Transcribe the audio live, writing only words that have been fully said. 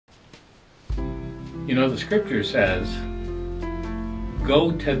You know, the scripture says,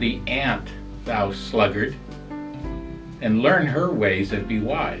 "Go to the ant, thou sluggard, and learn her ways and be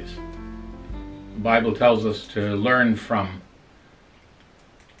wise." The Bible tells us to learn from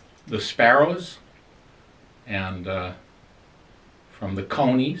the sparrows and from the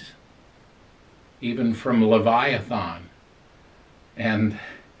conies, even from Leviathan. And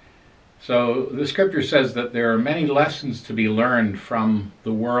so the scripture says that there are many lessons to be learned from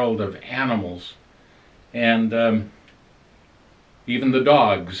the world of animals. And even the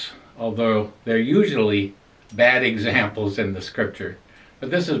dogs, although they're usually bad examples in the scripture.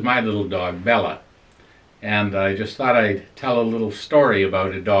 But this is my little dog, Bella. And I just thought I'd tell a little story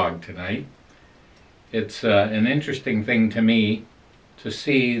about a dog tonight. It's an interesting thing to me to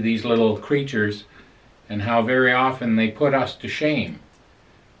see these little creatures and how very often they put us to shame,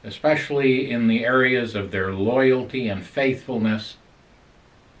 especially in the areas of their loyalty and faithfulness.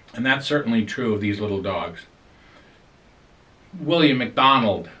 And that's certainly true of these little dogs. William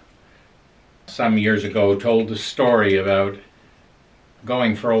MacDonald, some years ago, told a story about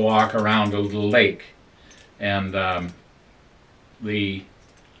going for a walk around a little lake. And the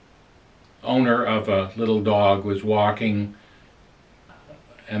owner of a little dog was walking,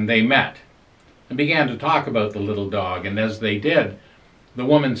 and they met and began to talk about the little dog. And as they did, the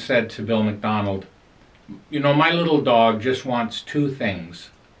woman said to Bill MacDonald, "You know, my little dog just wants two things.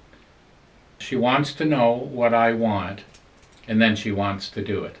 She wants to know what I want, and then she wants to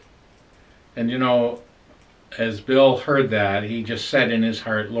do it." And you know, as Bill heard that, he just said in his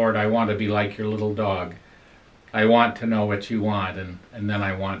heart, "Lord, I want to be like your little dog. I want to know what you want, and then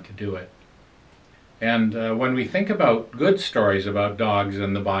I want to do it." And when we think about good stories about dogs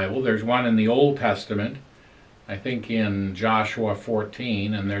in the Bible, there's one in the Old Testament, I think in Joshua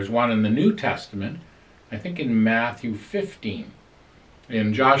 14, and there's one in the New Testament, I think in Matthew 15.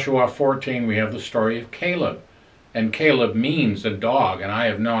 In Joshua 14, we have the story of Caleb. And Caleb means a dog, and I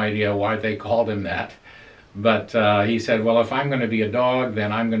have no idea why they called him that. But he said, well, if I'm going to be a dog,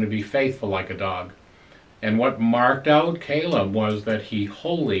 then I'm going to be faithful like a dog. And what marked out Caleb was that he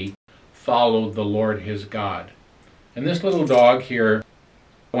wholly followed the Lord his God. And this little dog here,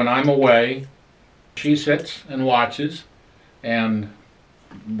 when I'm away, she sits and watches, and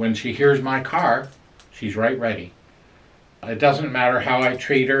when she hears my car, she's right ready. It doesn't matter how I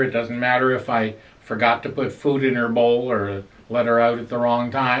treat her. It doesn't matter if I forgot to put food in her bowl or let her out at the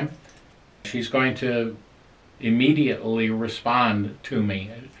wrong time. She's going to immediately respond to me.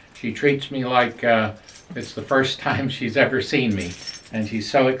 She treats me like it's the first time she's ever seen me, and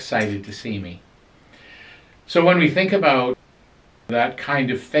she's so excited to see me. So when we think about that kind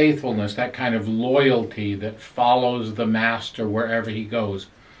of faithfulness, that kind of loyalty that follows the master wherever he goes,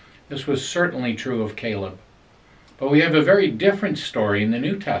 this was certainly true of Caleb. But we have a very different story in the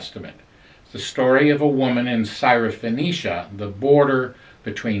New Testament. It's the story of a woman in Syrophoenicia, the border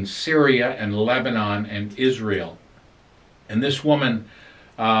between Syria and Lebanon and Israel. And this woman,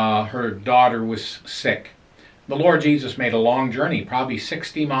 her daughter was sick. The Lord Jesus made a long journey, probably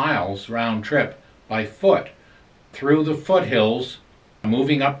 60 miles round trip by foot, through the foothills,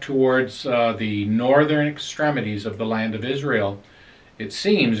 moving up towards the northern extremities of the land of Israel, it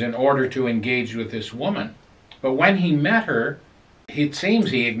seems, in order to engage with this woman. But when he met her, it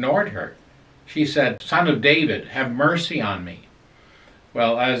seems he ignored her. She said, "Son of David, have mercy on me."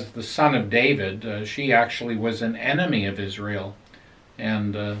 Well, as the son of David, she actually was an enemy of Israel,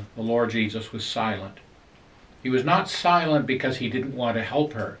 and the Lord Jesus was silent. He was not silent because he didn't want to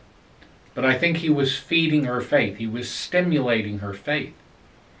help her, but I think he was feeding her faith. He was stimulating her faith.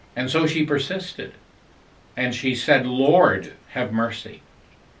 And so she persisted, and she said, "Lord, have mercy."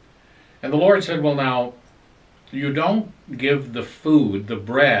 And the Lord said, "Well, now, you don't give the food, the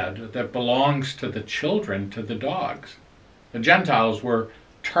bread that belongs to the children, to the dogs." The Gentiles were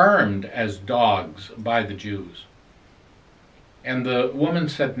termed as dogs by the Jews. And the woman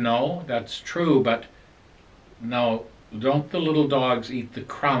said, "No, that's true, but no, don't the little dogs eat the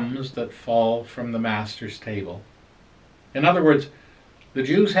crumbs that fall from the master's table?" In other words, the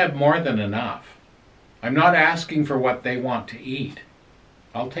Jews have more than enough. I'm not asking for what they want to eat.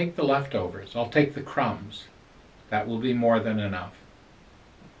 I'll take the leftovers. I'll take the crumbs. That will be more than enough.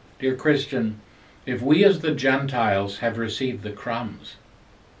 Dear Christian, if we as the Gentiles have received the crumbs,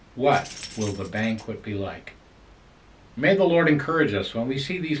 what will the banquet be like? May the Lord encourage us when we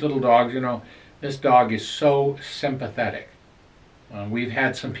see these little dogs. You know, this dog is so sympathetic. We've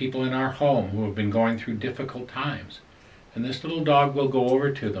had some people in our home who have been going through difficult times, and this little dog will go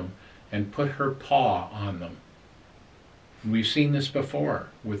over to them and put her paw on them. We've seen this before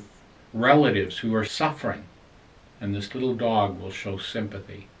with relatives who are suffering, and this little dog will show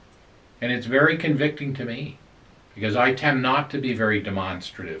sympathy. And it's very convicting to me, because I tend not to be very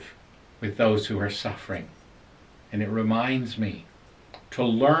demonstrative with those who are suffering. And it reminds me to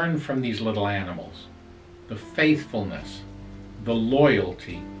learn from these little animals the faithfulness, the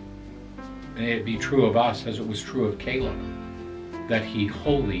loyalty, and it be true of us as it was true of Caleb, that he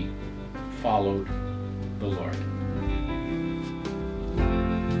wholly followed the Lord.